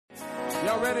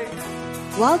Y'all ready?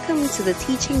 Welcome to the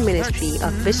teaching ministry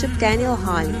of Bishop Daniel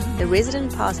Harley, the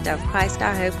resident pastor of Christ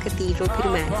Our Hope Cathedral,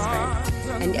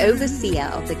 Pietermaritzburg, and overseer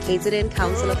of the Cathedral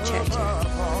Council of Churches.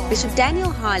 Bishop Daniel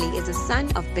Harley is a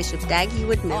son of Bishop Dag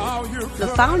Hewitt-Mills, the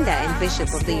founder and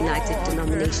bishop of the United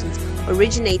Denominations,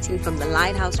 originating from the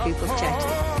Lighthouse Group of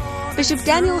Churches. Bishop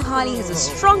Daniel Harley has a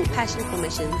strong passion for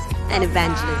missions and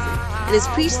evangelism and has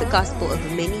preached the gospel over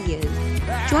many years.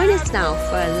 Join us now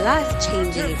for a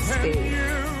life-changing experience.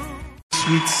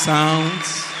 Sweet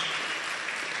sounds.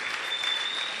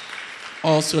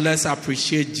 Also, let's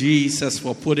appreciate Jesus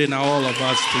for putting all of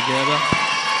us together.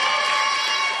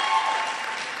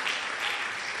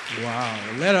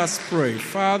 Wow. Let us pray.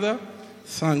 Father,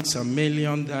 thanks a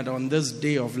million that on this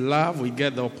day of love we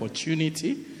get the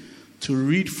opportunity to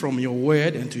read from your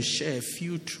word and to share a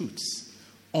few truths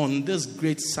on this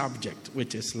great subject,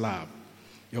 which is love.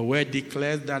 Your word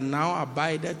declares that now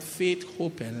abideth faith,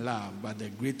 hope, and love, but the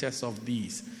greatest of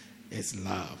these is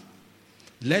love.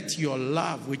 Let your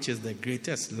love, which is the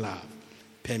greatest love,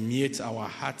 permeate our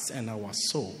hearts and our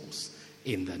souls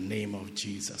in the name of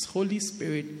Jesus. Holy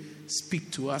Spirit,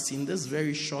 speak to us in this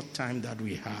very short time that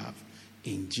we have.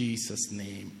 In Jesus'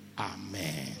 name,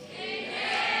 amen.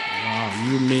 Wow,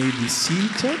 you may be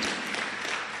seated.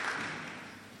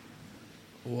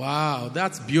 Wow,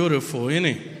 that's beautiful, isn't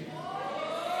it?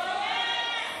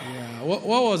 Yeah. What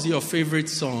was your favorite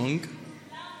song?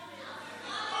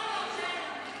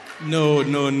 No,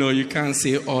 you can't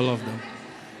say all of them.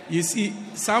 You see,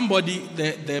 somebody,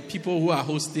 the people who are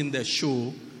hosting the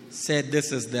show said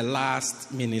this is the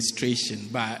last ministration,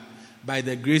 but by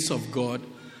the grace of God,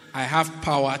 I have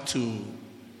power to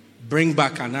bring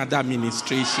back another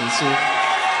ministration. So,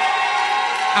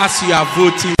 as you are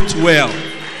voting well,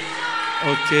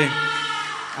 okay.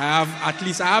 I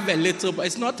have a little, but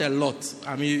it's not a lot.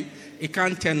 I mean, it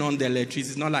can't turn on the electricity.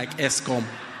 It's not like ESCOM,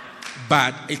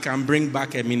 but it can bring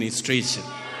back administration.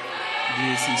 Do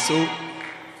you see? So,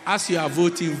 as you are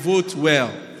voting, vote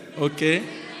well. Okay?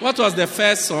 What was the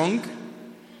first song?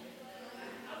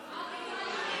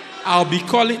 I'll Be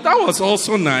Calling. That was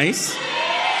also nice.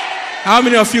 How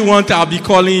many of you want I'll Be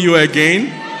Calling You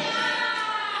Again?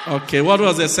 Okay, what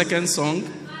was the second song?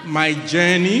 My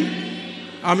Journey.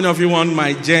 How many of you want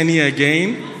My Journey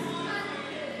again?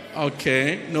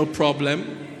 Okay, no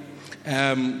problem.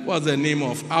 What's the name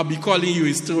of I'll Be Calling You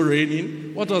Is Still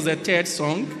Raining? What was the third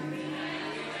song?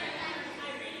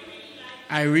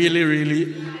 I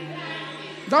really.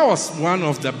 That was one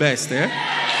of the best, eh?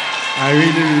 I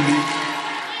really.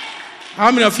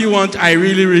 How many of you want I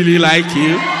Really Like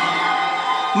You?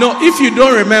 No, if you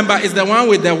don't remember, it's the one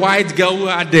with the white girl who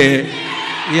are there.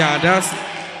 Yeah, that's...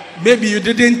 Maybe you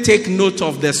didn't take note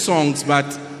of the songs,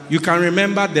 but you can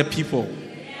remember the people.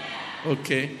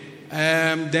 Okay.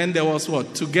 Then there was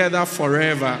what? Together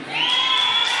Forever.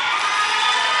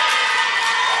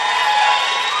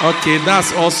 Okay,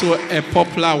 that's also a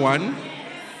popular one.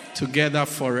 Together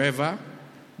Forever.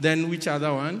 Then which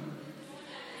other one?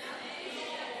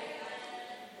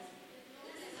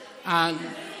 And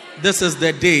This is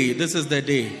the day. This is the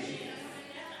day.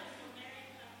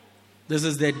 This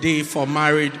is the day for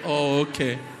married. Oh,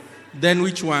 okay. Then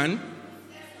which one?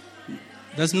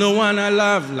 There's no one I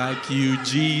love like you,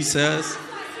 Jesus.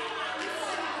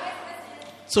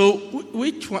 So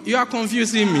which one? You are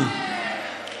confusing me.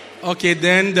 Okay,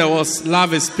 then there was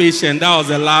Love is Patient. That was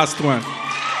the last one.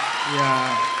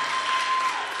 Yeah.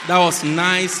 That was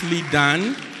nicely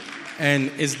done. And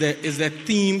is the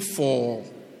theme for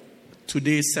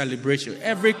today's celebration.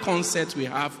 Every concert we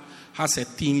have has a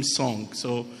theme song.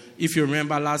 So if you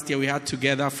remember last year we had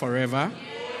Together Forever.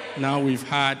 Now we've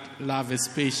had Love is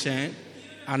Patient.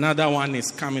 Another one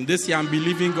is coming. This year I'm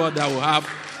believing God that we'll have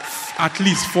at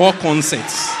least 4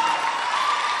 concerts.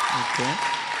 Okay.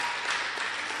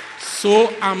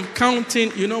 So I'm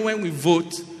counting, you know, when we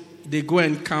vote, they go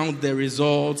and count the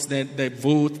results, they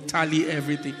vote, tally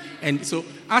everything. And so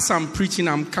as I'm preaching,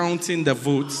 I'm counting the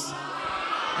votes.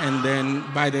 And then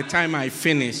by the time I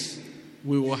finish,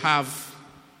 we will have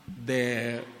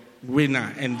the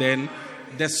winner. And then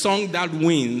the song that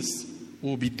wins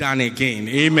will be done again.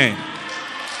 Amen. Yeah.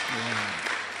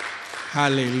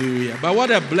 Hallelujah. But what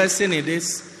a blessing it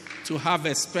is to have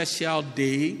a special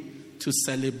day to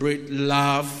celebrate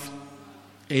love.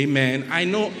 Amen. I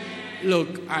know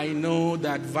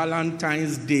that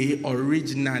Valentine's Day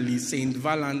originally, Saint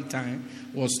Valentine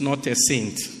was not a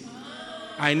saint.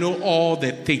 I know all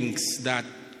the things that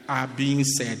are being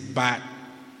said, but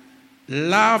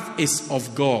love is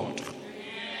of God.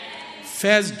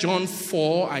 1 John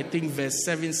 4, I think verse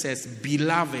 7 says,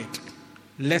 "Beloved,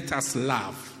 let us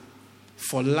love,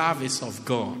 for love is of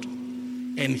God.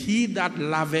 And he that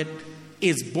loveth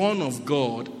is born of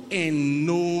God and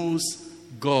knows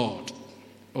God.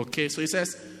 Okay, so he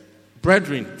says,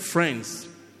 brethren, friends.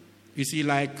 You see,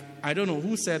 like, I don't know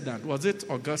who said that. Was it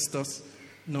Augustus?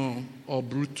 No, or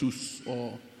Brutus? Or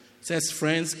it says,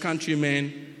 friends,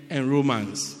 countrymen, and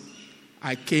Romans.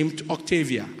 I came to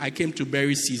Octavia. I came to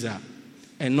bury Caesar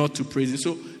and not to praise him.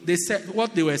 So they said,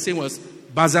 what they were saying was,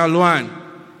 Bazaluan,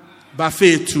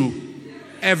 Bafetu,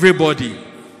 everybody,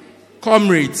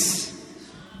 comrades,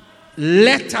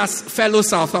 let us, fellow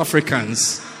South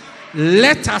Africans,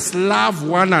 let us love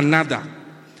one another,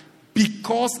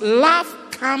 because love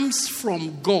comes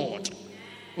from God.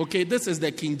 Okay, this is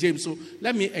the King James. So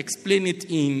let me explain it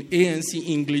in ANC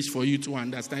English for you to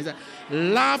understand.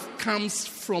 Love comes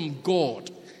from God.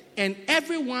 And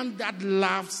everyone that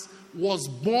loves was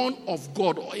born of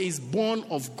God or is born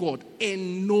of God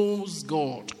and knows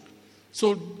God.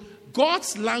 So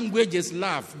God's language is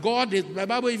love. The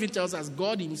Bible even tells us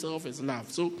God himself is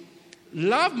love. So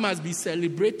love must be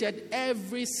celebrated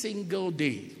every single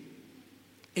day.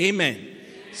 Amen.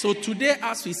 So today,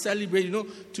 as we celebrate,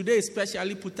 today is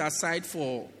specially put aside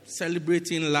for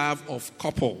celebrating love of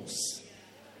couples.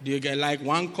 Do you get, like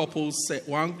one couple said,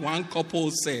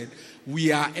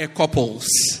 we are a couples.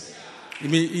 I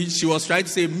mean, she was trying to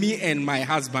say me and my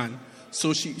husband.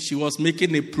 So she was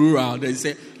making a plural. They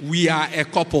said we are a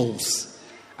couples.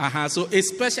 So it's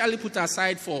specially put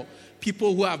aside for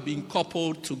people who have been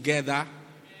coupled together,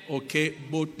 okay,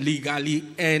 both legally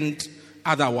and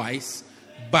otherwise.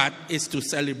 But it's to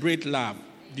celebrate love.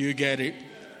 Do you get it?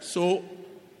 So,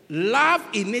 love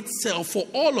in itself, for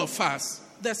all of us,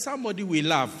 there's somebody we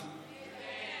love.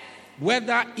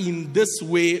 Whether in this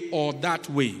way or that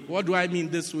way. What do I mean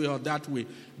this way or that way?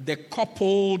 The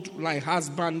coupled, like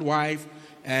husband, wife,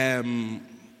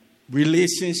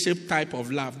 relationship type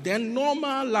of love. Then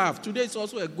normal love. Today is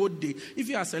also a good day. If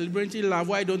you are celebrating love,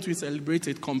 why don't we celebrate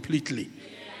it completely?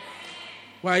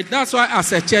 Right? That's why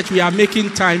as a church we are making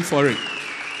time for it.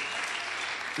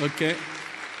 Okay.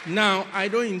 Now, I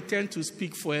don't intend to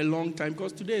speak for a long time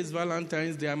because today is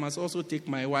Valentine's Day. I must also take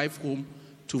my wife home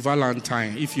to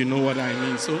Valentine, if you know what I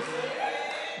mean. So,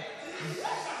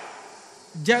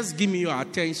 just give me your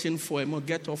attention for a moment.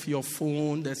 Get off your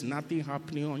phone. There's nothing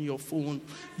happening on your phone.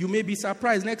 You may be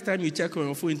surprised. Next time you check on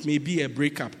your phone, it may be a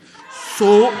breakup.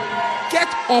 So, get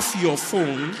off your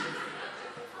phone.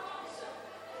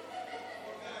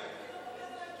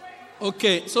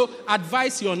 Okay, so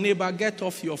advise your neighbor, get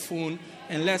off your phone,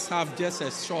 and let's have just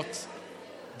a short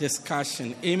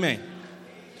discussion. Amen.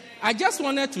 I just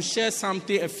wanted to share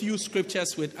a few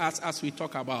scriptures with us as we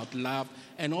talk about love,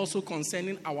 and also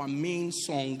concerning our main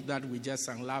song that we just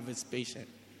sang, Love is Patient.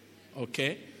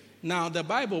 Okay? Now, the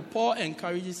Bible, Paul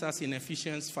encourages us in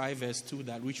Ephesians 5 verse 2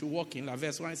 that we should walk in love.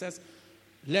 Verse 1 says,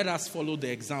 let us follow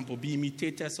the example, be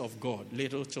imitators of God,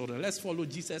 little children. Let's follow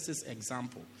Jesus'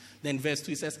 example. Then verse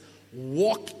 2 says,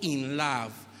 walk in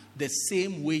love the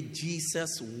same way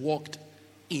Jesus walked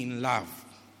in love.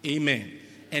 Amen.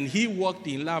 And he walked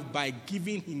in love by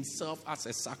giving himself as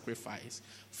a sacrifice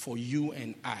for you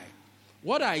and I.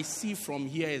 What I see from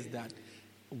here is that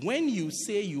when you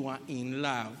say you are in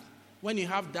love, when you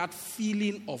have that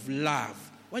feeling of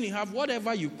love, when you have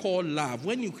whatever you call love,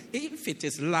 if it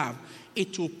is love,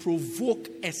 it will provoke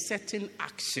a certain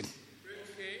action.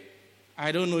 Okay.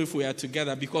 I don't know if we are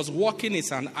together because walking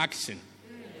is an action.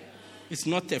 It's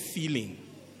not a feeling.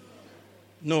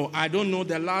 No, I don't know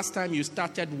the last time you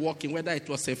started walking, whether it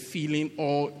was a feeling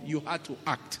or you had to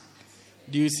act.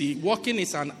 Do you see? Walking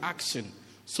is an action.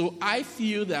 So I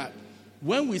feel that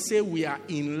when we say we are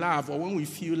in love or when we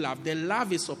feel love, the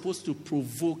love is supposed to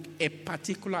provoke a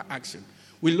particular action.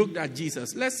 We looked at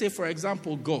Jesus. Let's say, for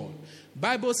example, God.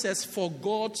 Bible says, for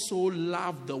God so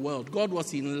loved the world. God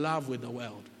was in love with the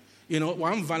world.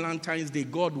 One Valentine's Day,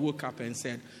 God woke up and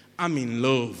said, I'm in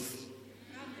love.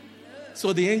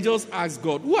 So the angels asked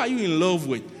God, who are you in love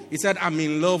with? He said, I'm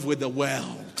in love with the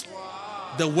world.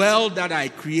 Wow. The world that I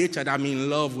created, I'm in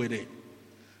love with it.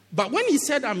 But when he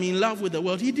said, I'm in love with the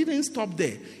world, he didn't stop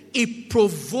there. It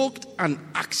provoked an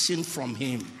action from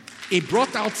him. It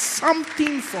brought out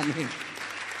something from him.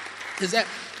 He said,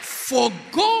 for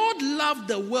God loved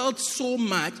the world so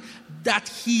much that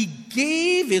he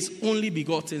gave his only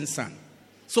begotten son.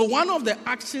 So one of the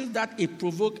actions that it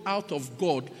provoked out of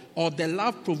God, or the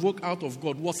love provoked out of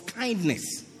God, was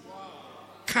kindness. Wow.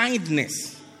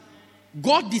 Kindness.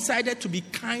 God decided to be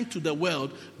kind to the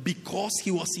world because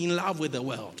he was in love with the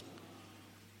world.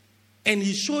 And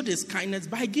he showed his kindness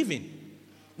by giving.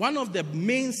 One of the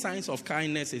main signs of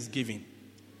kindness is giving.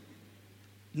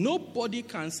 Nobody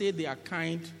can say they are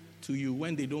kind to you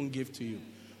when they don't give to you.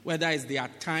 Whether it's their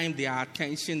time, their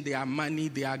attention, their money,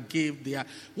 their gift, their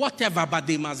whatever, but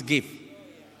they must give.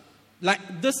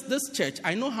 Like this church,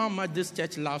 I know how much this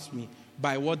church loves me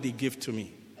by what they give to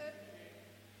me.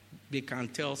 They can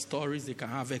tell stories, they can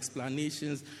have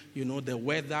explanations, the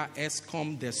weather,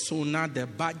 ESCOM, the sonar, the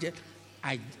budget.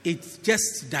 It's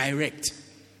just direct.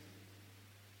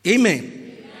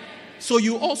 Amen. So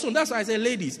you also, that's why I say,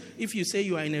 ladies, if you say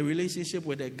you are in a relationship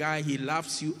with a guy, he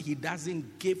loves you, he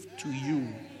doesn't give to you.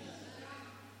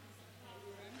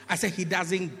 I said he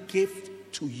doesn't give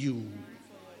to you.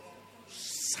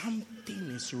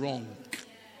 Something is wrong.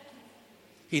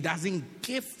 He doesn't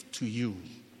give to you.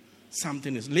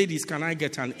 Something is. Ladies, can I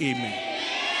get an amen?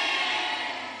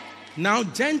 Now,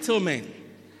 gentlemen,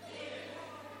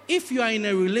 if you are in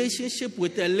a relationship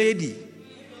with a lady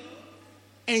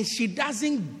and she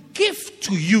doesn't give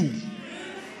to you,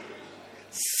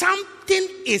 something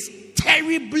is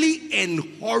terribly and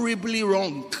horribly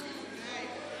wrong.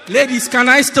 Ladies, can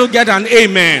I still get an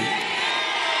amen?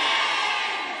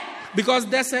 Because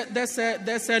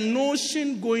there's a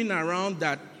notion going around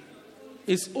that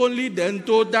it's only the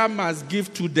Ntoda must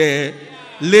give to the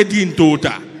lady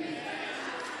Ntoda.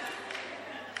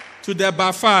 To the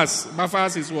Bafas.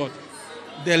 Bafas is what?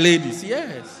 The ladies.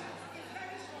 Yes.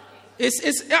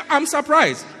 I'm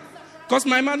surprised. Because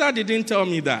my mother didn't tell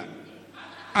me that.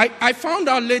 I found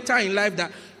out later in life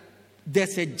that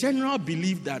there's a general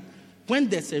belief that when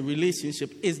there's a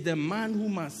relationship, it's the man who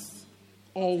must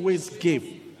always give.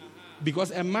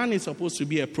 Because a man is supposed to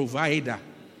be a provider.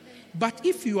 But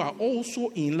if you are also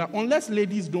in love, unless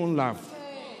ladies don't love,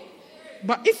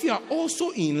 but if you are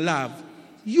also in love,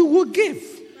 you will give.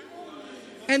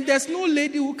 And there's no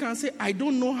lady who can say, I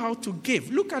don't know how to give.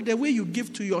 Look at the way you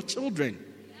give to your children.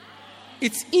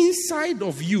 It's inside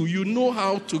of you. You know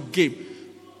how to give.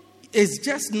 It's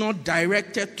just not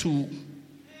directed to.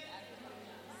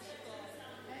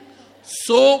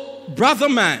 So, brother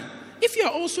man, if you're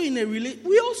also in a relationship,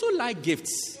 we also like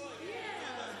gifts.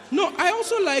 No, I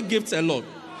also like gifts a lot.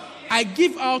 I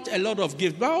give out a lot of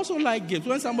gifts, but I also like gifts.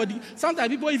 Sometimes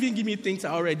people even give me things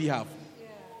I already have.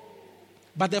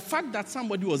 But the fact that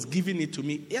somebody was giving it to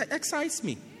me, it excites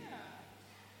me.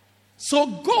 So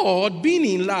God, being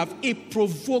in love, it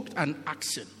provoked an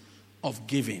action of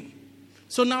giving.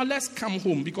 So now let's come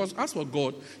home, because as for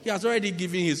God, he has already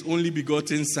given his only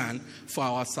begotten son for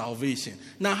our salvation.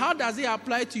 Now, how does it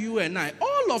apply to you and I?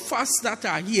 All of us that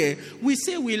are here, we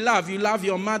say we love. You love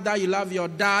your mother, you love your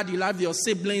dad, you love your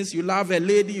siblings, you love a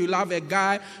lady, you love a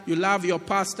guy, you love your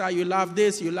pastor, you love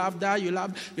this, you love that, you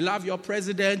love your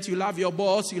president, you love your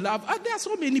boss, there are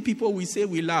so many people we say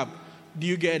we love. Do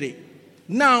you get it?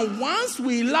 Now, once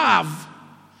we love,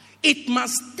 it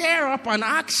must stir up an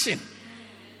action.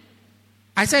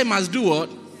 I say it must do what?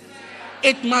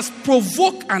 It must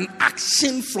provoke an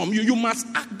action from you. You must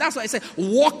act. That's why I say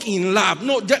walk in love.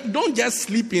 No, don't just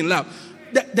sleep in love.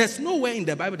 There's nowhere in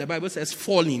the Bible says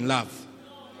fall in love.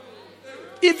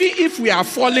 Even if we are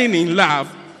falling in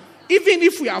love,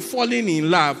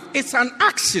 it's an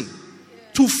action.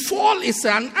 To fall is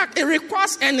an act. It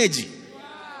requires energy.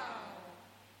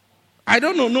 I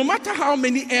don't know, no matter how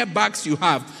many airbags you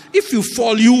have, if you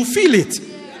fall, you will feel it.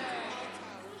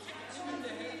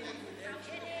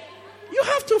 You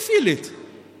have to feel it.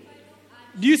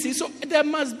 Do you see? So there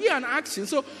must be an action.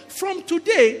 So from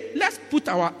today, let's put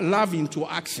our love into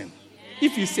action.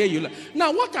 If you say you love.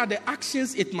 Now, what are the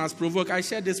actions it must provoke? I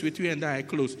share this with you and then I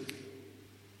close.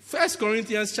 1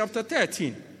 Corinthians chapter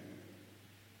 13.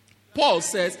 Paul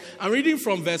says, I'm reading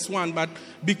from verse 1, but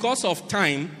because of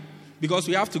time, because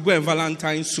we have to go on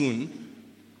Valentine soon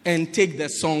and take the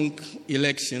song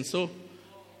election. So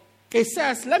it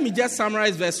says, let me just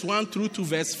summarize verse 1 through to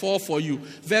verse 4 for you.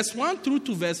 Verse 1 through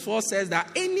to verse 4 says that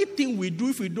anything we do,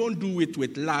 if we don't do it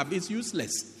with love, is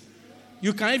useless.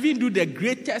 You can even do the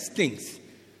greatest things.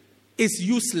 It's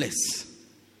useless.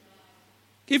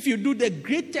 If you do the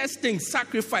greatest things,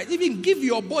 sacrifice, even give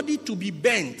your body to be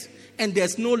bent, and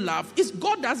there's no love,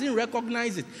 God doesn't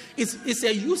recognize it. It's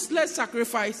a useless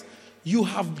sacrifice you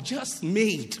have just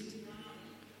made.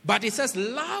 But it says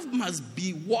love must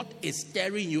be what is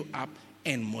stirring you up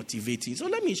and motivating. So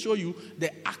let me show you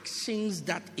the actions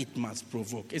that it must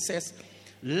provoke. It says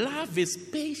love is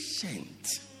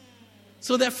patient.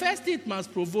 So the first thing it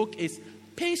must provoke is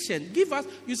patience. Give us,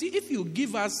 you see, if you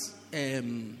give us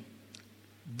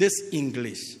this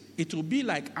English, it will be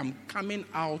like I'm coming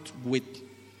out with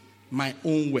my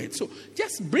own words. So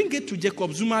just bring it to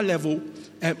Jacob Zuma level,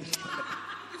 level,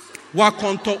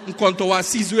 and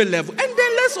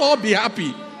then let's all be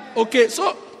happy. Okay,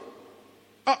 so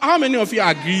how many of you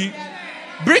agree?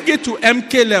 Bring it to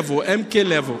MK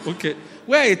level. Okay,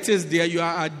 where it is there, you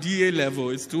are at DA level.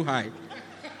 It's too high.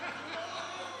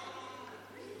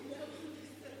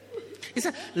 He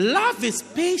said, love is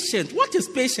patient. What is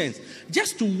patience?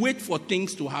 Just to wait for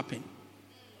things to happen.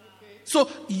 So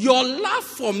your love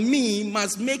for me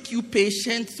must make you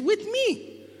patient with me.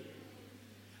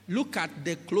 Look at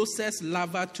the closest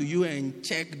lover to you and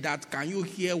check that. Can you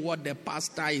hear what the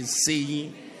pastor is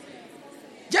saying?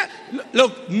 Just,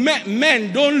 look,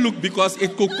 men don't look because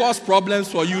it could cause problems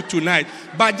for you tonight.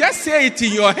 But just say it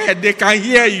in your head. They can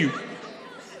hear you.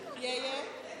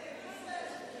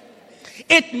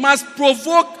 It must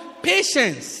provoke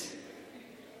patience.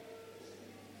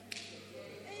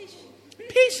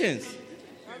 Patience.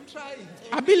 I'm trying.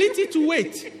 Ability to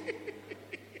wait.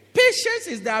 Patience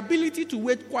is the ability to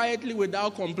wait quietly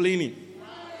without complaining.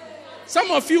 Some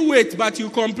of you wait, but you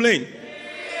complain.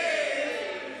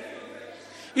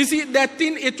 You see, that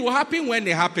thing, it will happen when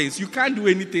it happens. You can't do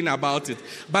anything about it.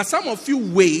 But some of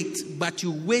you wait, but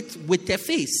you wait with a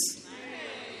face.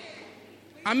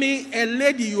 I mean, a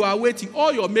lady, you are waiting,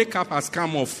 all your makeup has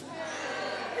come off.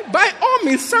 By all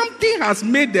means, something has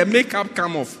made the makeup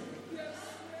come off.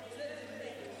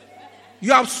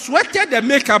 You have sweated the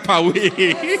makeup away.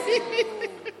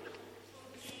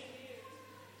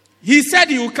 He said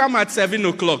he will come at 7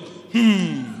 o'clock.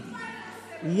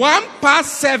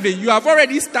 7:01, you have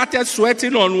already started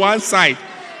sweating on one side.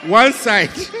 By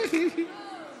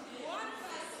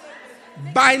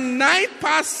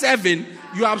 7:09,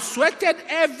 you have sweated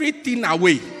everything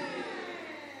away.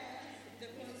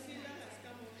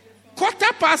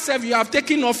 7:15, you have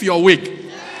taken off your wig.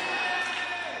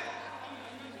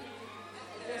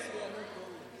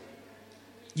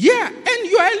 Yeah, and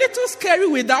you are a little scary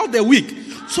without the wig.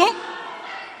 So,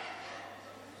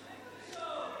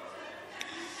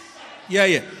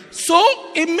 yeah. So,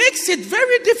 it makes it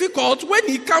very difficult when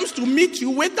he comes to meet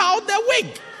you without the wig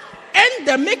and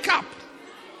the makeup.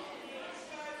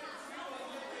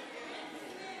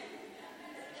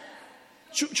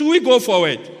 Should we go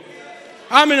forward?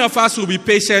 How many of us will be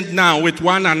patient now with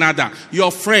one another?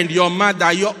 Your friend, your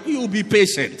mother, you will be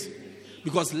patient.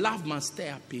 Because love must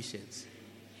stir up patience.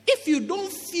 If you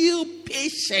don't feel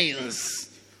patience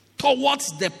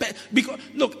towards because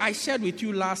look, I shared with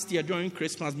you last year during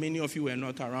Christmas, many of you were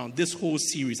not around, this whole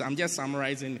series. I'm just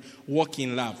summarizing Walk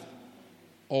in Love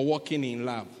or Walking in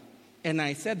Love. And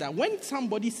I said that when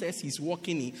somebody says he's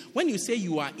walking in, when you say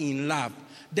you are in love,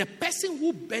 the person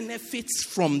who benefits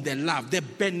from the love, the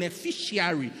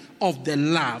beneficiary of the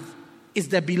love, is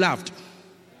the beloved.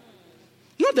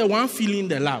 Not the one feeling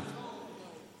the love.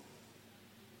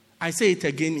 I say it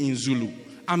again in Zulu.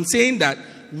 I'm saying that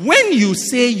when you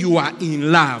say you are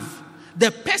in love,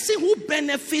 the person who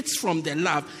benefits from the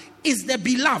love is the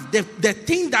beloved, the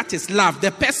thing that is loved, the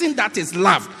person that is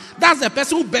loved. That's the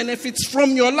person who benefits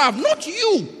from your love, not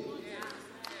you.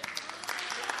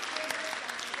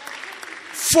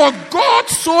 For God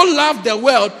so loved the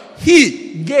world,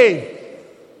 he gave.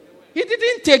 He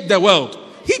didn't take the world.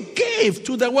 He gave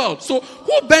to the world. So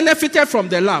who benefited from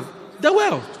the love? The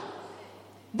world.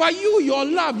 But your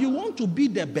love, you want to be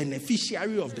the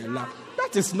beneficiary of the love.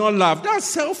 That is not love. That's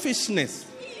selfishness.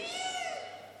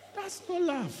 That's not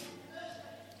love.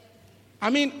 I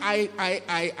mean,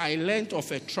 I learned of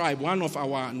a tribe, one of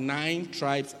our 9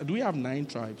 tribes. Do we have 9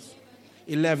 tribes?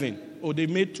 11. Oh, they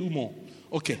made 2 more.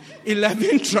 Okay.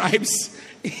 11 tribes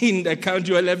in the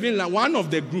country. 11, one of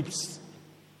the groups.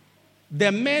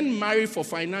 The men marry for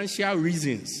financial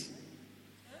reasons.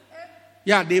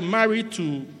 Yeah, they marry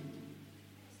to...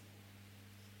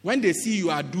 When they see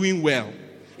you are doing well.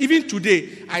 Even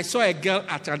today, I saw a girl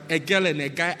and a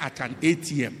guy at an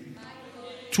ATM.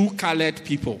 2 colored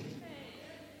people.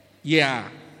 Yeah.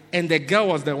 And the girl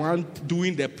was the one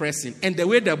doing the pressing. And the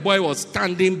way the boy was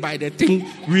standing by the thing,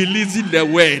 releasing the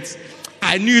words,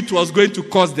 I knew it was going to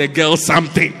cost the girl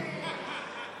something.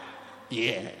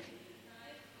 Yeah.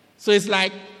 So it's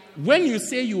like, when you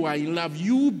say you are in love,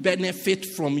 you benefit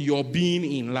from your being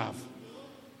in love.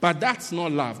 But that's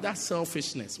not love. That's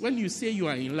selfishness. When you say you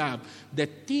are in love, the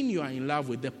thing you are in love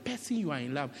with, the person you are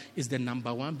in love, is the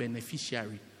number one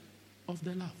beneficiary of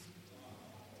the love.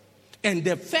 And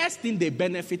the first thing they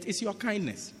benefit is your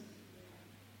kindness.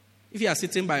 If you are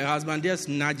sitting by your husband, just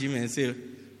nudge him and say,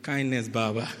 kindness,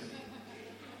 Baba.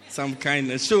 Some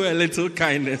kindness. Show a little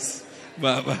kindness,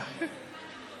 Baba.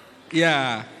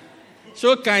 Yeah.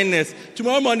 Show kindness.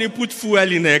 Tomorrow morning, put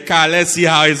fuel in a car. Let's see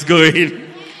how it's going.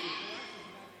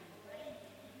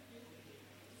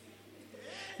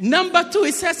 Number 2,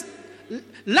 it says,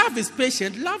 love is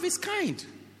patient, love is kind.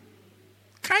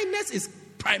 Kindness is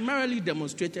primarily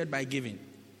demonstrated by giving.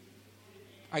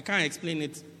 I can't explain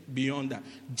it beyond that.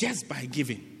 Just by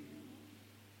giving.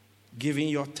 Giving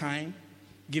your time,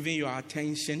 giving your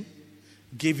attention,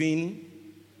 giving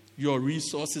your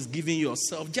resources, giving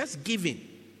yourself, just giving.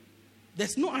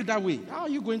 There's no other way. How are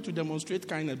you going to demonstrate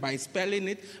kindness? By spelling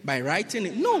it, by writing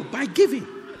it? No, by giving.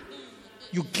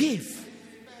 You give.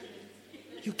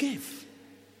 You give.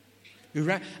 You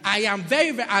write.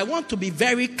 I want to be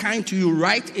very kind to you.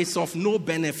 Write is of no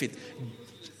benefit.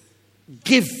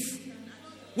 Give.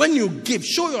 When you give,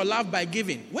 show your love by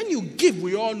giving. When you give,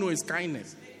 we all know is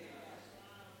kindness.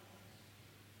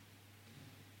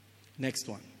 Next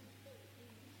one.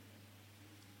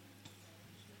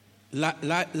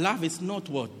 Love is not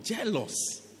what?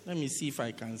 Jealous. Let me see if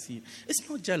I can see it. It's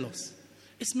not jealous.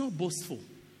 It's not boastful.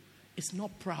 It's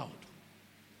not proud.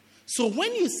 So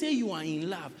when you say you are in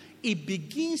love, it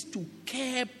begins to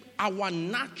curb our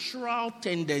natural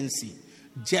tendency.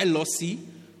 Jealousy,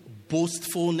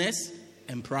 boastfulness,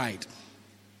 and pride.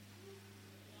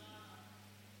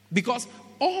 Because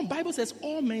all Bible says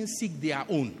all men seek their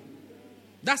own.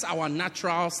 That's our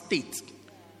natural state.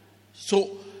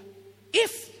 So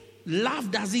if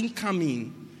love doesn't come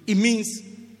in, it means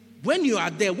when you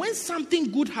are there, when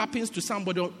something good happens to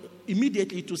somebody,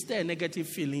 immediately to stir a negative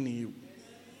feeling in you.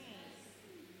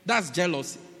 That's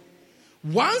jealousy.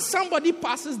 Once somebody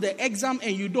passes the exam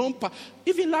and you don't pass,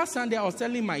 even last Sunday I was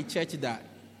telling my church that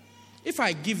if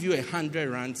I give you 100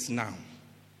 rands now,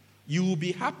 you will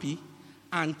be happy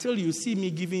until you see me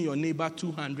giving your neighbor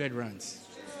 200 rands.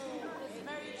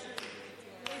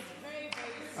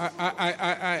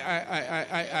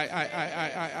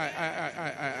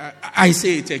 I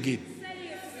say it again.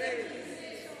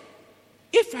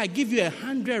 If I give you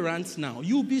 100 rands now,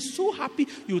 you'll be so happy.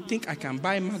 You think I can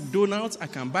buy McDonald's, I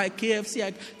can buy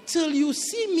KFC, till you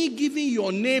see me giving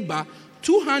your neighbor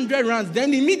 200 rands.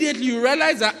 Then immediately you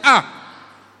realize that,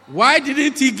 why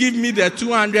didn't he give me the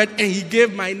 200 and he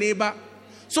gave my neighbor?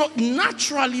 So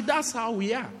naturally, that's how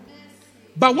we are.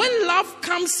 But when love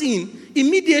comes in,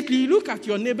 immediately you look at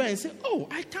your neighbor and say, oh,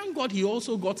 I thank God he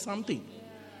also got something.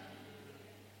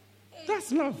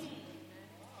 That's love.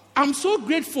 I'm so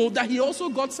grateful that he also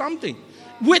got something.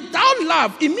 Without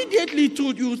love, immediately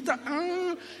you start,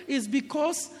 it's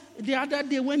because the other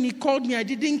day when he called me, I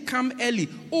didn't come early.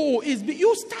 Oh,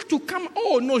 you start to come,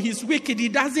 oh no, he's wicked, he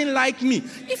doesn't like me.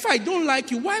 If I don't like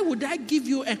you, why would I give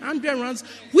you 100 rands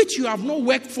which you have not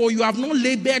worked for, you have not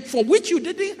labored for, which you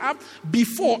didn't have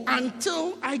before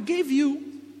until I gave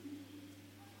you?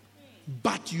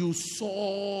 But you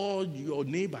saw your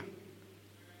neighbor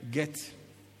get.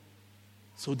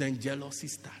 So then jealousy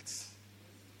starts.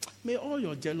 May all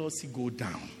your jealousy go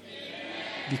down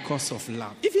because of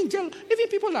love. Even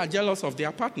people are jealous of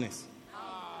their partners.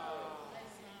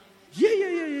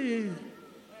 Yeah.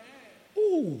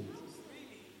 Oh,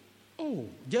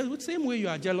 just the same way you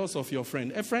are jealous of your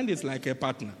friend. A friend is like a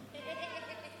partner.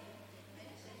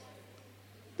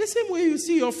 The same way you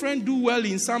see your friend do well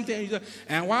in something,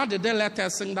 and why did they let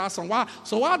us sing that song?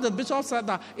 So why the bishop said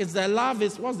that it's the love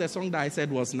is, what's the song that I said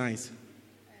was nice?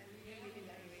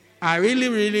 I really,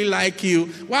 really like you.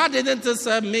 Why didn't you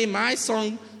say me? My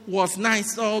song was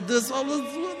nice. All this.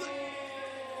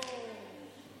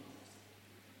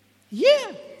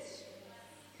 Yeah.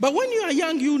 But when you are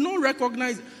young, you don't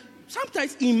recognize.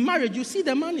 Sometimes in marriage, you see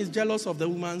the man is jealous of the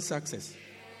woman's success.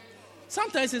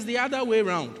 Sometimes it's the other way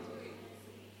around.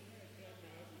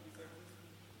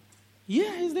 Yeah,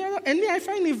 it's the other. And I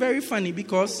find it very funny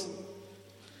because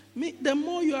the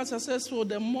more you are successful,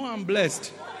 the more I'm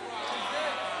blessed.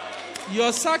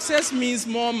 Your success means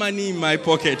more money in my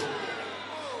pocket.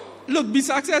 Look, be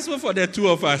successful for the two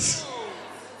of us.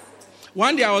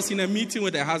 One day I was in a meeting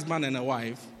with a husband and a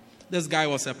wife. This guy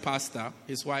was a pastor.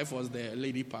 His wife was the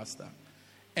lady pastor.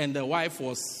 And the wife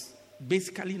was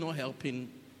basically not helping.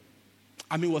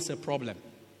 It was a problem.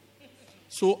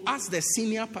 So as the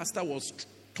senior pastor was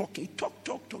talking,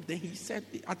 then he said,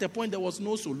 at a point there was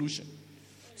no solution.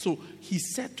 So he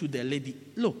said to the lady,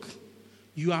 look,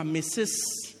 you are Mrs.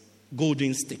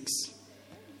 Golden Sticks.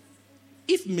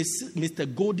 If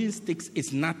Mr. Golden Sticks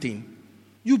is nothing,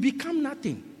 you become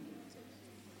nothing.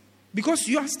 Because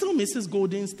you are still Mrs.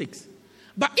 Golden Sticks.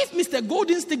 But if Mr.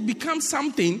 Golden Stick becomes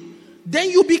something,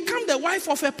 then you become the wife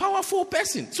of a powerful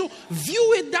person. So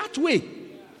view it that way.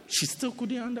 She still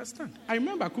couldn't understand. I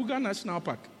remember Kruger National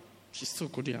Park. She still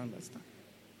couldn't understand.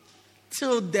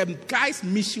 Till the guy's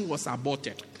mission was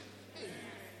aborted.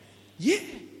 Yeah.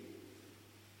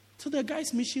 So the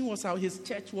guy's mission was out, his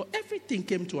church, everything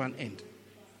came to an end.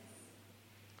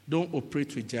 Don't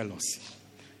operate with jealousy.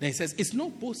 Then he says, it's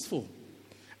not boastful.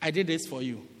 I did this for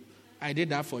you. I did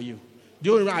that for you.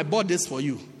 Do you remember, I bought this for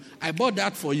you. I bought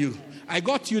that for you. I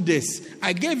got you this.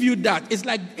 I gave you that. It's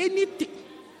like anything.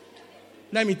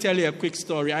 Let me tell you a quick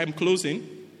story. I'm closing.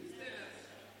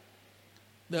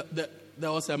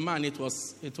 There was a man, it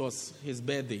was his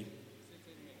birthday.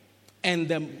 And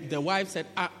the wife said,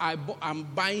 I'm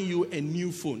buying you a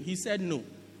new phone. He said no.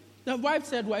 The wife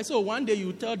said, why? So one day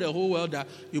you tell the whole world that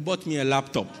you bought me a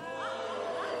laptop.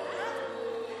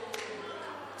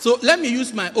 So let me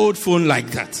use my old phone like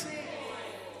that.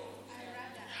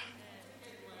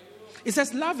 It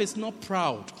says love is not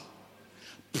proud.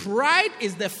 Pride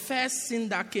is the first sin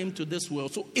that came to this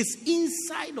world. So it's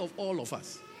inside of all of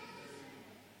us.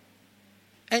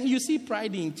 And you see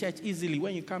pride in church easily.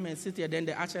 When you come and sit here, then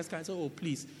the ushers can say, oh,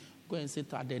 please, go and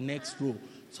sit at the next row.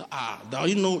 So, do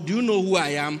you know who I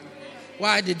am?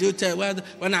 Why did you tell? Well,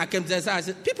 when I came to the side, I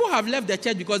said, people have left the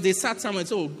church because they sat somewhere and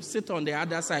said, oh, sit on the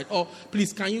other side. Or,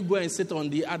 please, can you go and sit on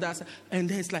the other side? And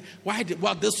then it's like,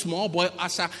 this small boy,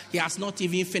 usher, he has not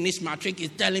even finished matric. He's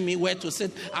telling me where to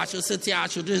sit. I should sit here, I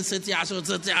shouldn't sit here, I should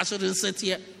sit here, I shouldn't sit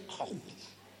here. Oh,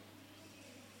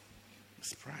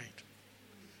 it's pride.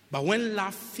 But when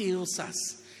love fails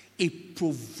us, it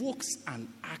provokes an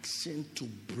action to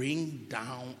bring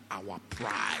down our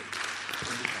pride.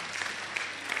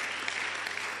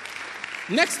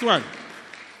 Next one.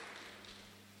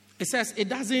 It says it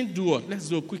doesn't do what? Let's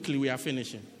go quickly, we are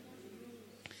finishing.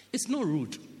 It's not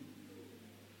rude.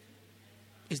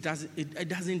 It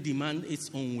doesn't demand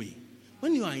its own way.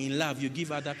 When you are in love, you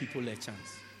give other people a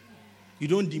chance. You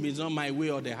don't demand, it's not my way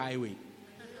or the highway.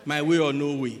 My way or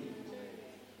no way.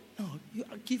 No, you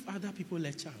give other people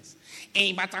a chance.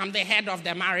 Hey, but I'm the head of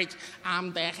the marriage.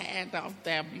 I'm the head of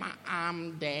the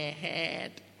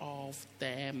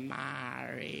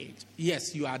marriage.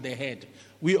 Yes, you are the head.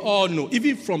 We all know,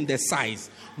 even from the size,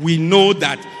 we know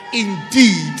that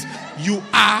indeed you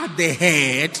are the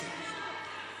head.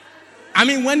 I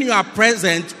mean, when you are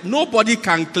present, nobody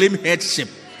can claim headship.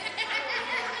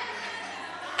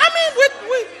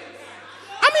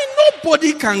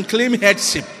 Nobody can claim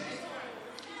headship.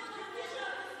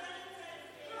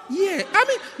 Yeah,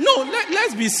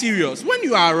 let's be serious. When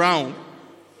you are around,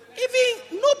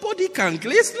 even nobody can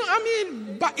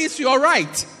claim. But it's your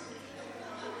right.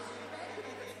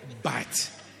 But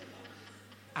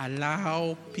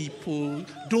allow people.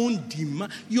 Don't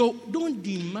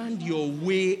demand your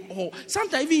way. Or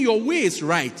sometimes even your way is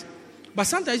right, but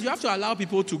sometimes you have to allow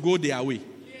people to go their way.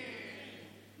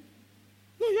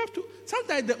 No, you have to.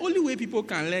 Sometimes the only way people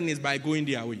can learn is by going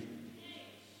their way.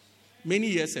 Many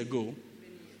years ago,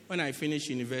 when I finished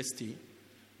university,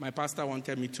 my pastor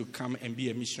wanted me to come and be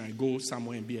a missionary, go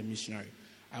somewhere and be a missionary.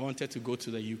 I wanted to go to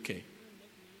the UK.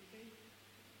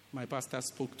 My pastor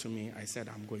spoke to me. I said,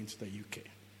 I'm going to the UK.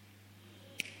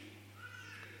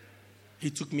 He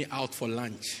took me out for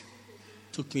lunch,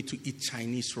 took me to eat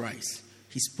Chinese rice.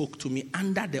 He spoke to me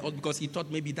under the oath because he thought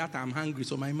maybe that I'm hungry,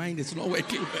 so my mind is not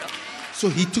working well. So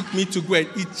he took me to go and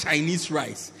eat Chinese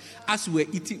rice. As we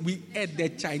were eating, we ate the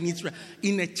Chinese rice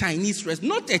in a Chinese rice.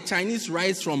 Not a Chinese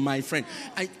rice from my friend.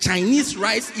 A Chinese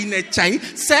rice in a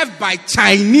Chinese, served by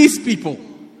Chinese people.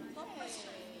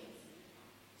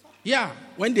 Yeah.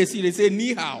 When they see, they say,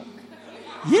 ni hao.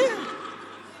 Yeah.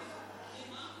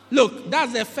 Look,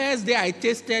 that's the first day I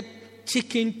tasted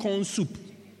chicken corn soup.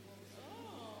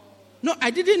 No,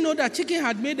 I didn't know that chicken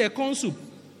had made a corn soup.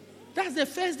 That's the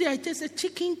first day I tasted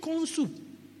chicken corn soup.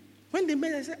 When they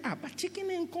made it, I said, but chicken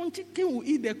and corn, chicken will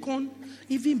eat the corn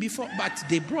even before. But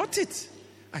they brought it.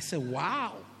 I said,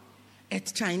 wow.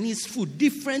 It's Chinese food,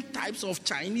 different types of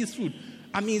Chinese food.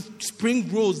 Spring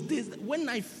rolls. When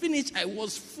I finished, I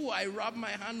was full. I rubbed my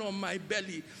hand on my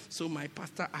belly. So my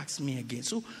pastor asked me again,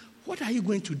 so what are you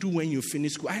going to do when you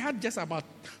finish school? I had just about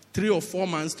 3 or 4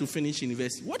 months to finish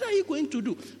university. What are you going to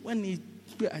do?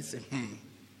 I said, I'm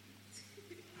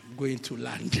going to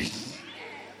London.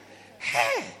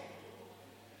 Hey!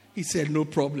 He said, no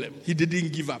problem. He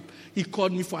didn't give up. He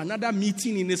called me for another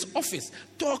meeting in his office.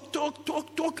 Talk,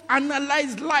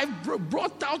 analyze life,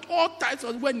 brought out all types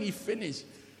of. When he finished,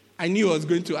 I knew he was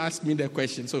going to ask me the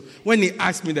question. So when he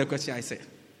asked me the question, I said,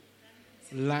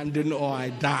 London or I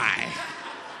die.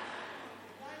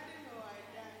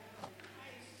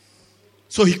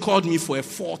 So he called me for a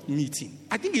 4th meeting.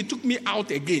 I think he took me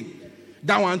out again.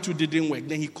 That one too didn't work.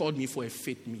 Then he called me for a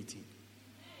 5th meeting.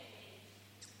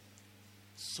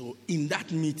 So in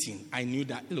that meeting, I knew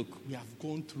that, look, we have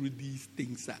gone through these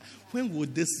things. When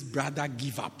would this brother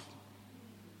give up?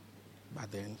 But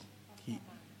then,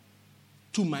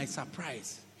 to my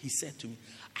surprise, he said to me,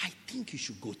 I think you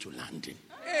should go to London.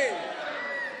 Hey.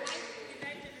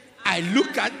 I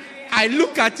look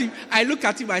at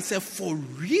him, I said, for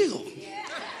real? Yeah.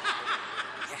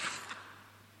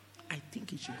 I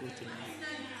think you should go to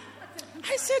London.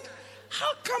 I said,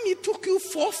 How come it took you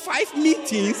 4-5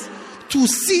 meetings to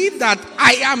see that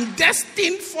I am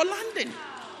destined for London?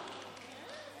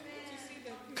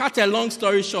 Cut a long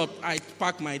story short, I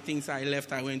packed my things, I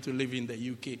left, I went to live in the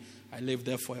UK. I lived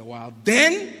there for a while.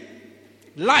 Then,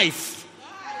 life.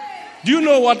 Do you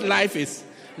know what life is?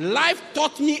 Life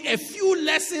taught me a few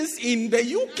lessons in the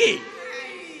UK.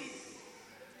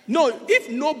 No, if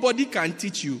nobody can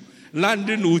teach you,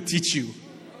 London will teach you.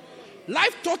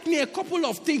 Life taught me a couple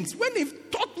of things. When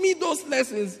it taught me those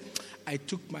lessons, I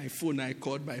took my phone, I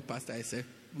called my pastor, I said,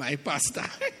 my pastor,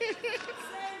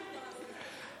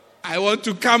 I want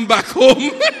to come back home. He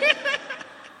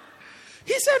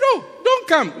said, oh, don't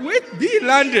come. Wait, be in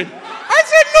London. I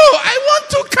said, no, I want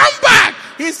to come back.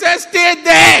 He said, stay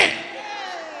there.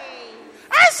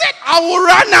 I said, I will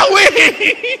run away.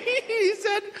 He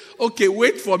said, okay,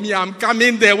 wait for me. I'm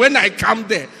coming there. When I come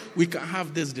there, we can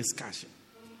have this discussion.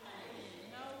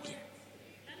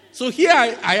 So here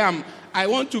I am. I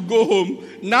want to go home.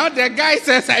 Now the guy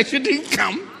says I shouldn't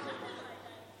come.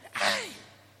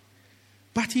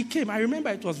 But he came. I remember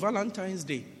it was Valentine's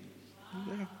Day.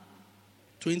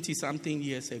 20-something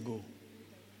years ago.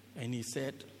 And he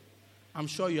said, I'm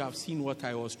sure you have seen what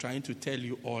I was trying to tell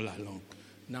you all along.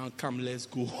 Now come, let's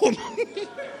go home.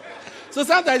 So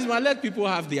sometimes you let people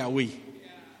have their way.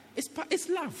 It's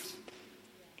love.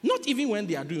 Not even when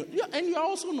they are doing it. And you are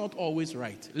also not always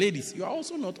right. Ladies, you are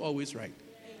also not always right.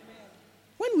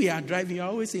 When we are driving, you are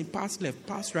always saying, pass left,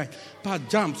 pass right, pass,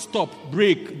 jump, stop,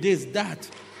 brake, this, that.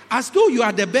 As though you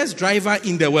are the best driver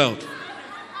in the world.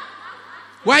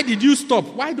 Why did you stop?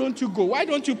 Why don't you go? Why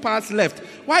don't you pass left?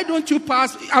 Why don't you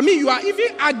pass? I mean, you are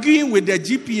even arguing with the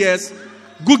GPS,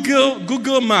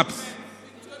 Google Maps.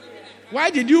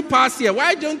 Why did you pass here?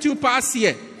 Why don't you pass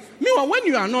here? Meanwhile, when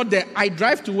you are not there, I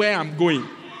drive to where I'm going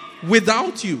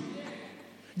without you.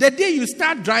 The day you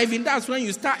start driving, that's when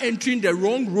you start entering the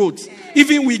wrong roads.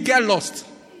 Even we get lost.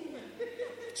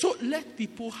 So let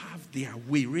people have their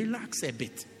way. Relax a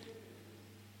bit.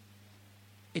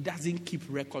 It doesn't keep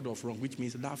record of wrong, which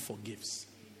means love forgives.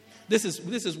 This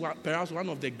is what, perhaps one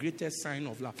of the greatest signs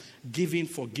of love. Giving,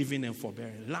 forgiving, and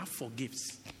forbearing. Love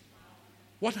forgives.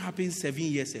 What happened 7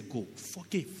 years ago?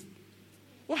 Forgive.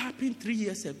 What happened 3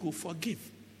 years ago? Forgive.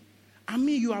 I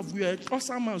mean, you're an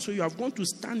awesome man, so you have gone to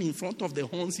stand in front of the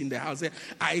horns in the house.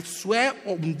 I swear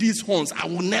on these horns, I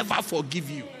will never forgive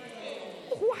you.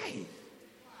 Why?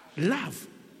 Love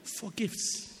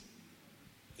forgives.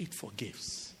 It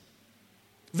forgives.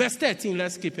 Verse 13,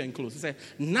 let's keep it close. It says,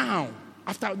 now,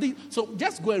 after this, so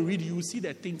just go and read, you will see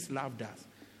the things love does.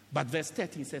 But verse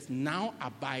 13 says, now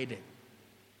abide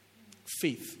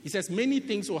faith. He says, many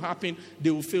things will happen.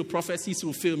 They will fail. Prophecies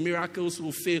will fail. Miracles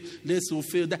will fail. This will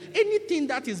fail. That. Anything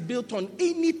that is built on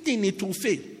anything, it will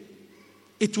fail.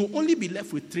 It will only be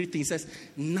left with three things. It says,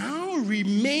 now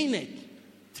remaineth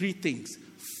three things.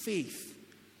 Faith,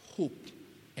 hope,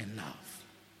 and love.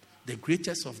 The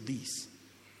greatest of these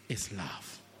is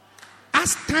love.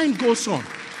 As time goes on,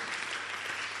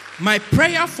 my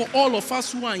prayer for all of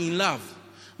us who are in love,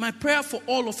 my prayer for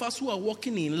all of us who are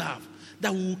walking in love,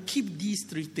 that we will keep these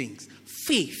three things.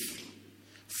 Faith.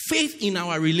 Faith in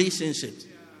our relationships.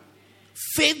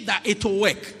 Faith that it will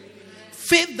work.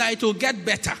 Faith that it will get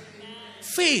better.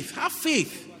 Faith. Have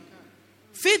faith.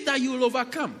 Faith that you will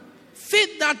overcome.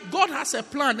 Faith that God has a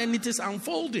plan and it is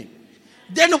unfolding.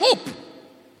 Then hope.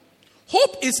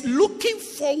 Hope is looking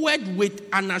forward with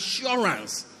an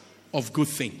assurance of good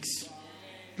things.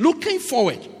 Looking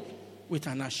forward with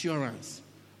an assurance.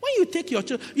 When you take your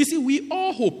children, you see, we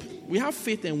all hope. We have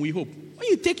faith and we hope. When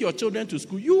you take your children to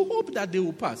school, you hope that they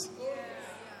will pass.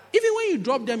 Even when you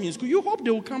drop them in school, you hope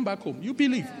they will come back home. You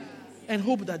believe and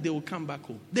hope that they will come back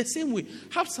home. The same way,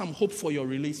 have some hope for your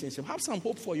relationship. Have some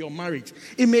hope for your marriage.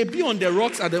 It may be on the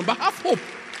rocks at them, but have hope.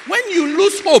 When you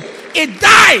lose hope, it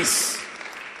dies.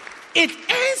 It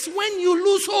ends when you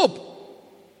lose hope.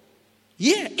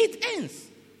 Yeah, it ends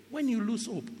when you lose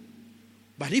hope.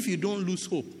 But if you don't lose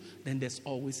hope, then there's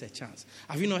always a chance.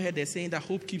 Have you not heard the saying that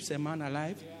hope keeps a man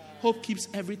alive? Yeah. Hope keeps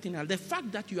everything alive. The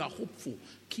fact that you are hopeful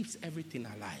keeps everything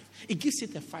alive. It gives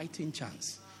it a fighting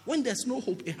chance. When there's no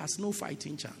hope, it has no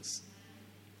fighting chance.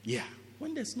 Yeah,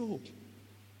 when there's no hope.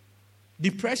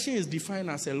 Depression is defined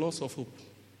as a loss of hope.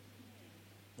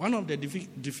 One of the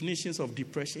definitions of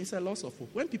depression is a loss of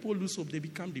hope. When people lose hope, they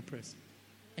become depressed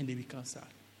and they become sad.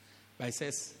 But it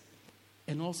says,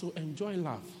 and also enjoy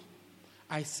love.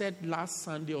 I said last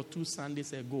Sunday or 2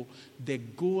 Sundays ago, the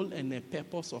goal and the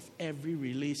purpose of every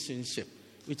relationship,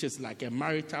 which is like a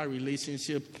marital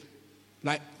relationship,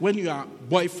 like when you are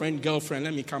boyfriend, girlfriend,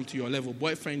 let me come to your level,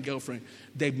 boyfriend, girlfriend,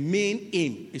 the main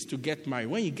aim is to get married.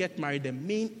 When you get married, the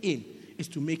main aim is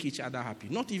to make each other happy,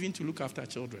 not even to look after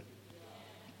children.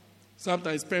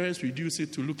 Sometimes parents reduce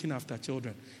it to looking after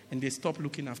children, and they stop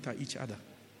looking after each other.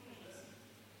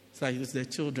 It's like it's their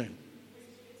children.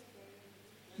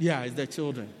 Yeah, it's their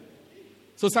children.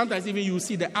 So sometimes even you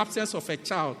see the absence of a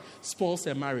child spoils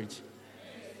a marriage.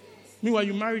 Meanwhile,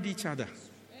 you married each other.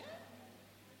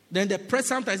 Then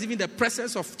sometimes even the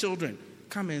presence of children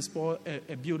come and spoil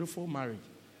a beautiful marriage.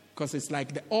 Because it's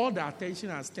like all the attention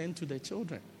has turned to the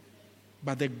children.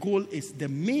 But the goal is, the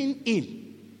main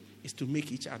aim is to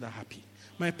make each other happy.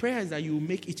 My prayer is that you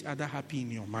make each other happy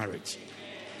in your marriage.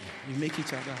 You make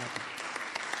each other happy.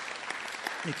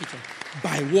 Make each other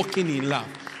by walking in love.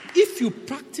 If you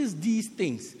practice these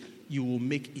things, you will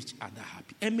make each other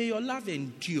happy. And may your love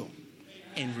endure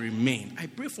and remain. I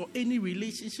pray for any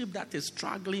relationship that is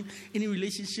struggling, any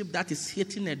relationship that is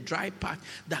hitting a dry patch,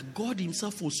 that God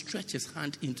himself will stretch his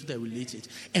hand into the relationship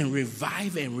and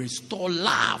revive and restore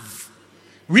love.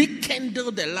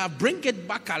 Rekindle the love. Bring it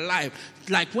back alive.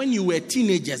 Like when you were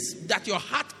teenagers, that your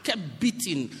heart kept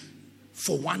beating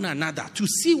for one another, to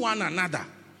see one another.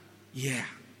 Yeah.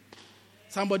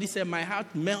 Somebody said, my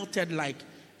heart melted like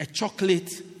a chocolate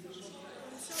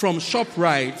from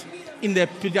ShopRite in the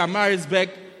Pietermaritzburg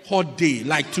hot day,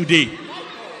 like today.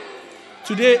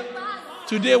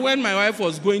 Today, when my wife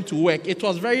was going to work, it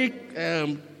was very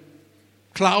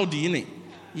cloudy, innit?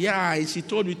 Yeah, she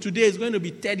told me today is going to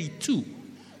be 32.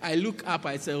 I look up,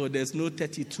 I said, oh, there's no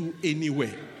 32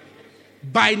 anywhere.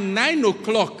 By 9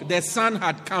 o'clock, the sun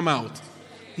had come out,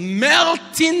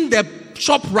 melting the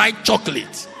ShopRite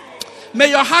chocolate.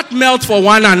 May your heart melt for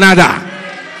one another.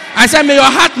 I said, may your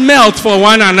heart melt for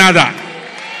one another.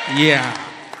 Yeah.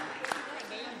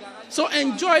 So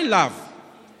enjoy love.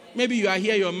 Maybe you are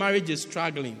here, your marriage is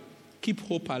struggling. Keep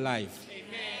hope alive.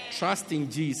 Amen. Trust in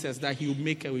Jesus that he will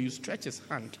make a way. You stretch his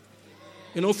hand.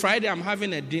 You know, Friday I'm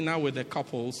having a dinner with the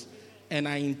couples, and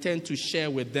I intend to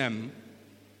share with them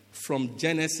from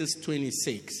Genesis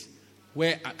 26,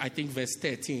 where I think verse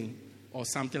 13 or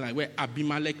something like, where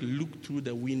Abimelech looked through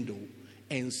the window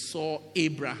and saw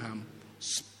Abraham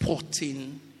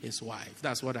spotting his wife.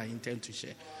 That's what I intend to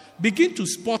share. Begin to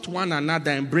spot one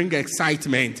another and bring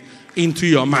excitement into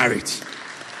your marriage.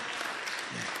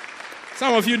 Yeah.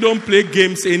 Some of you don't play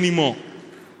games anymore.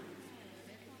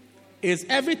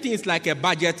 Everything is like a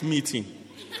budget meeting.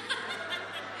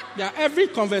 Yeah, every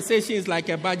conversation is like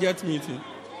a budget meeting.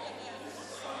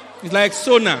 It's like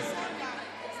SONA,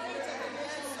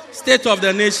 State of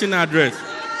the Nation address.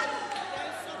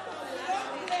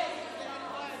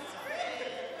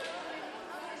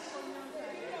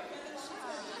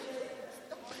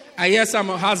 I hear some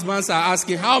husbands are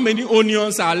asking, how many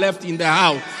onions are left in the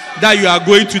house that you are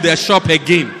going to the shop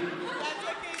again?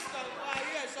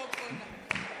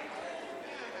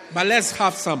 But let's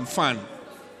have some fun.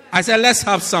 I said, let's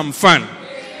have some fun.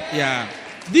 Yeah.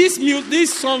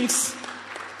 These songs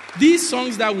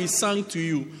that we sang to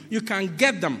you, you can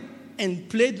get them and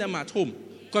play them at home.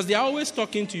 Because they are always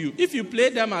talking to you. If you play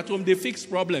them at home, they fix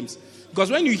problems.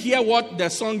 Because when you hear what the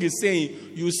song is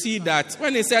saying, you see that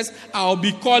when it says, I'll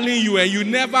be calling you, and you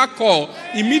never call,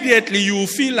 immediately you will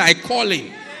feel like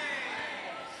calling.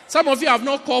 Some of you have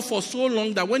not called for so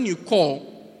long that when you call,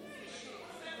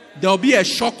 there will be a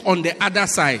shock on the other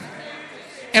side.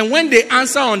 And when they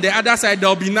answer on the other side, there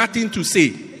will be nothing to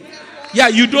say. Yeah,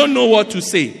 you don't know what to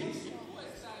say.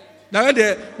 Now,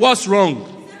 what's wrong?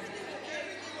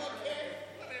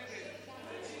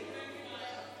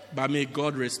 But may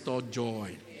God restore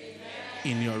joy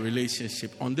in your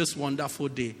relationship on this wonderful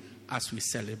day as we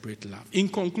celebrate love. In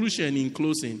conclusion, in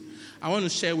closing, I want to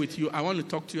share with you, I want to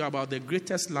talk to you about the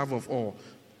greatest love of all.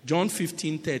 John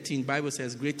 15:13, Bible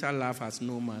says, greater love has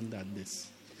no man than this.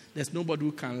 There's nobody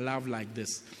who can love like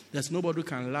this. There's nobody who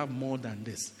can love more than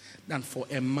this, than for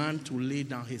a man to lay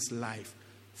down his life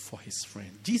for his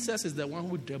friend. Jesus is the one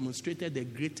who demonstrated the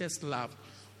greatest love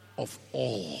of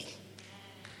all.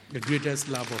 The greatest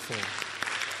love of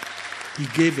all.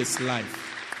 He gave his life.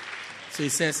 So he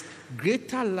says,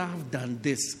 greater love than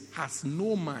this has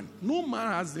no man. No man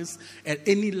has this,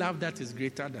 any love that is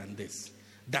greater than this.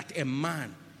 That a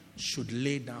man should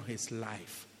lay down his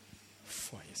life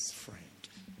for his friend.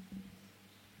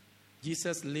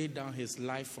 Jesus laid down his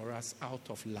life for us out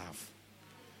of love.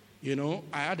 You know,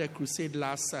 I had a crusade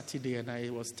last Saturday, and I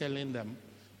was telling them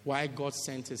why God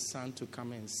sent his son to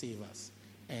come and save us.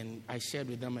 And I shared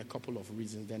with them a couple of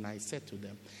reasons. Then I said to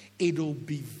them, it'll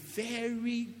be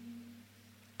very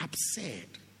absurd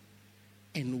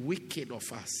and wicked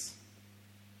of us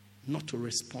not to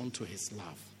respond to his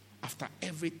love after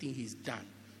everything he's done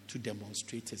to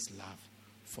demonstrate his love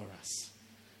for us.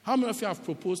 How many of you have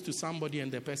proposed to somebody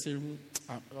and the person,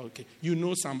 Okay. You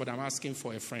know somebody. I'm asking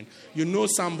for a friend. You know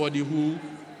somebody who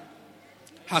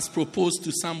has proposed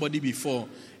to somebody before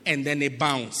and then it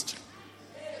bounced.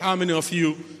 How many of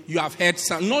you have heard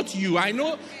some? Not you. I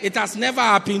know it has never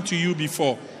happened to you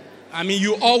before. I mean,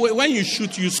 you always, when you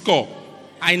shoot, you score.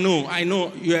 I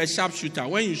know. You're a sharpshooter.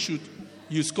 When you shoot,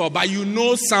 you score. But you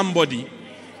know somebody.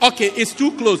 Okay, it's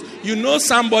too close. You know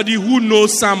somebody who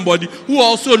knows somebody who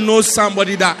also knows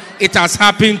somebody that it has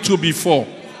happened to before.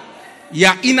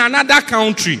 Yeah, in another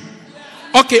country.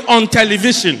 Okay, on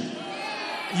television.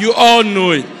 You all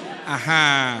know it.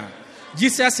 Aha.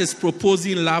 Jesus is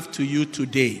proposing love to you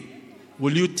today.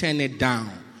 Will you turn it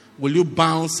down? Will you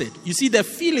bounce it? You see the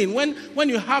feeling, when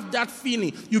you have that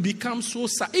feeling, you become so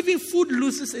sad. Even food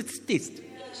loses its taste.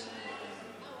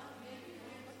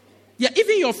 Yeah,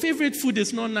 even your favorite food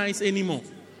is not nice anymore.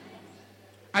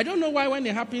 I don't know why when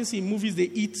it happens in movies, they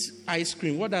eat ice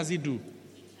cream. What does it do?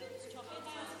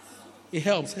 It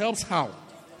helps. Helps how?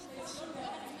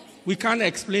 We can't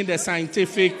explain the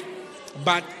scientific,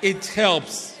 but it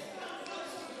helps.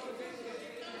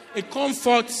 It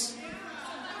comforts.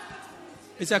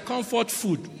 It's a comfort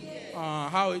food.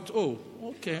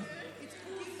 Okay.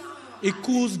 It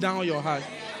cools down your heart.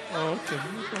 Oh, okay.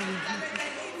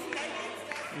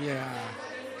 Yeah.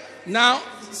 Now,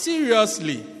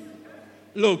 seriously,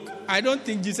 look, I don't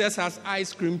think Jesus has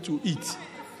ice cream to eat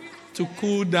to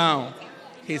cool down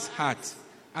his heart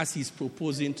as he's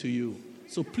proposing to you.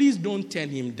 So please don't turn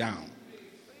him down.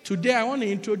 Today, I want to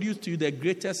introduce to you the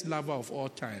greatest lover of all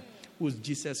time, who is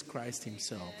Jesus Christ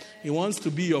himself. He wants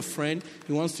to be your friend.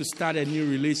 He wants to start a new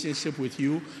relationship with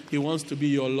you. He wants to be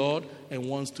your Lord and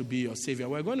wants to be your Savior.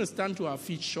 We're going to stand to our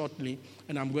feet shortly,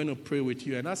 and I'm going to pray with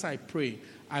you. And as I pray,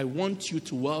 I want you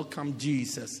to welcome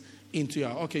Jesus into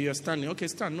your... Okay, you're standing. Okay,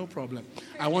 stand, no problem.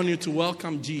 I want you to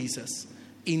welcome Jesus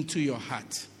into your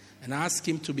heart and ask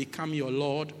him to become your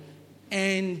Lord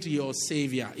and your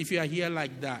Savior. If you are here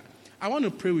like that, I want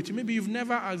to pray with you. Maybe you've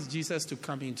never asked Jesus to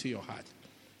come into your heart,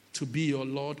 to be your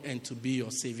Lord and to be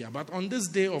your Savior. But on this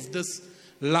day of this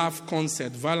love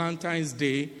concert, Valentine's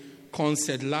Day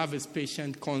concert, Love is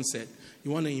Patient concert,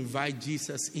 you want to invite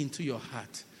Jesus into your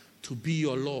heart to be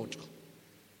your Lord.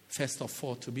 First of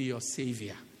all, to be your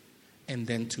Savior, and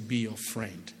then to be your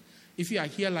friend. If you are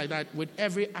here like that, with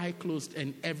every eye closed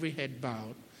and every head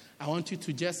bowed, I want you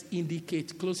to just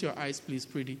indicate, close your eyes please,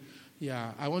 pretty.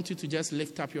 Yeah, I want you to just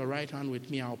lift up your right hand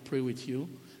with me. I'll pray with you.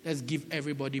 Let's give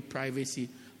everybody privacy.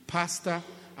 Pastor,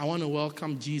 I want to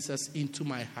welcome Jesus into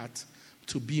my heart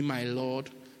to be my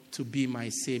Lord, to be my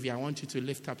Savior. I want you to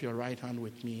lift up your right hand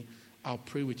with me. I'll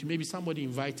pray with you. Maybe somebody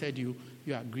invited you.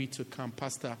 You agreed to come.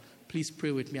 Pastor, please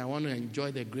pray with me. I want to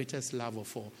enjoy the greatest love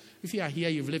of all. If you are here,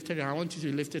 you've lifted it. I want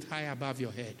you to lift it high above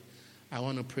your head. I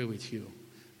want to pray with you.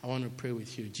 I want to pray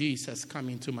with you. Jesus, come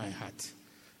into my heart.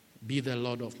 Be the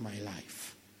Lord of my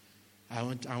life. I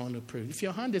want to pray. If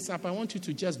your hand is up, I want you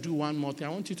to just do one more thing.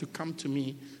 I want you to come to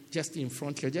me just in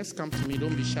front here. Just come to me.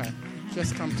 Don't be shy.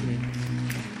 Just come to me.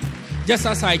 Just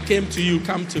as I came to you,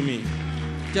 come to me.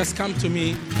 Just come to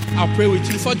me. I'll pray with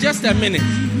you for just a minute,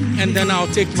 and then I'll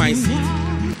take my seat.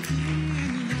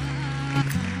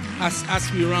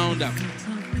 As we round up.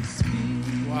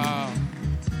 Wow.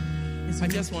 I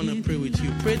just want to pray with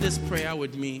you. Pray this prayer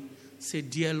with me. Say,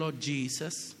 dear Lord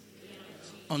Jesus,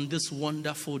 on this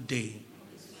wonderful day,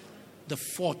 the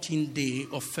 14th day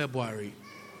of February,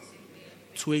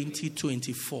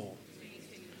 2024,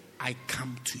 I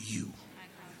come to you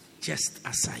just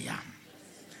as I am.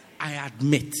 I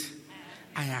admit,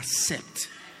 I accept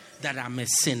that I'm a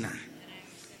sinner.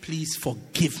 Please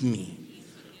forgive me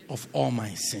of all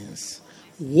my sins.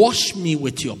 Wash me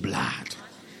with your blood.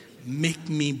 Make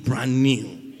me brand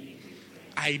new.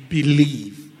 I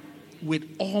believe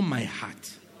with all my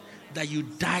heart that you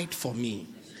died for me.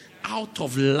 Out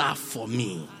of love for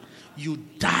me, you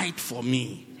died for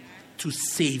me to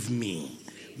save me.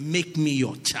 Make me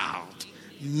your child.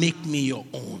 Make me your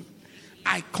own.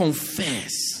 I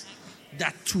confess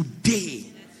that today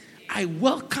I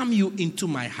welcome you into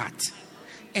my heart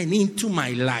and into my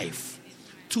life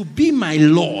to be my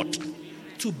Lord,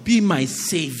 to be my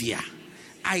Savior.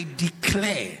 I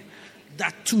declare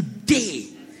that today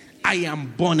I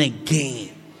am born again.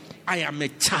 I am a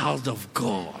child of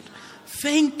God.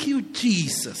 Thank you,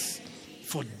 Jesus,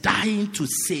 for dying to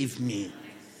save me.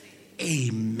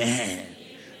 Amen.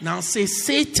 Now say,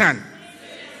 Satan,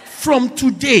 from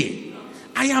today,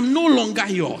 I am no longer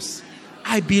yours.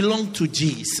 I belong to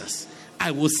Jesus.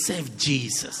 I will serve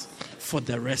Jesus for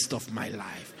the rest of my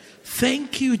life.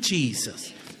 Thank you,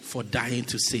 Jesus, for dying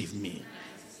to save me.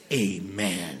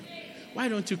 Amen. Why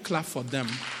don't you clap for them?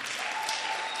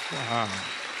 Wow.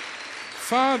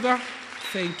 Father,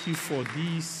 thank you for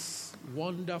these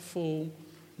wonderful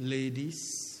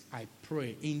ladies. I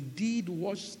pray, indeed,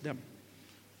 wash them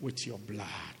with your blood.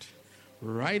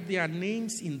 Write their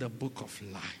names in the book of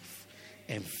life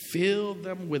and fill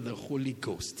them with the Holy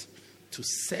Ghost to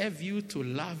serve you, to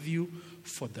love you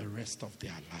for the rest of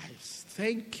their lives.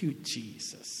 Thank you,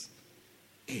 Jesus.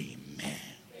 Amen.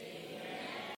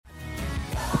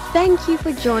 Thank you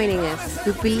for joining us.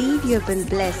 We believe you have been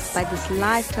blessed by this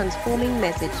life-transforming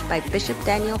message by Bishop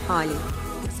Daniel Harley.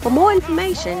 For more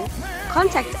information,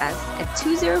 contact us at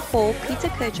 204 Peter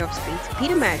Kirchhoff Street,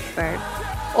 Pietermaritzburg,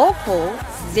 or call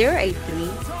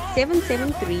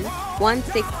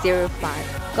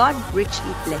 083-773-1605. God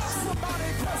richly bless you.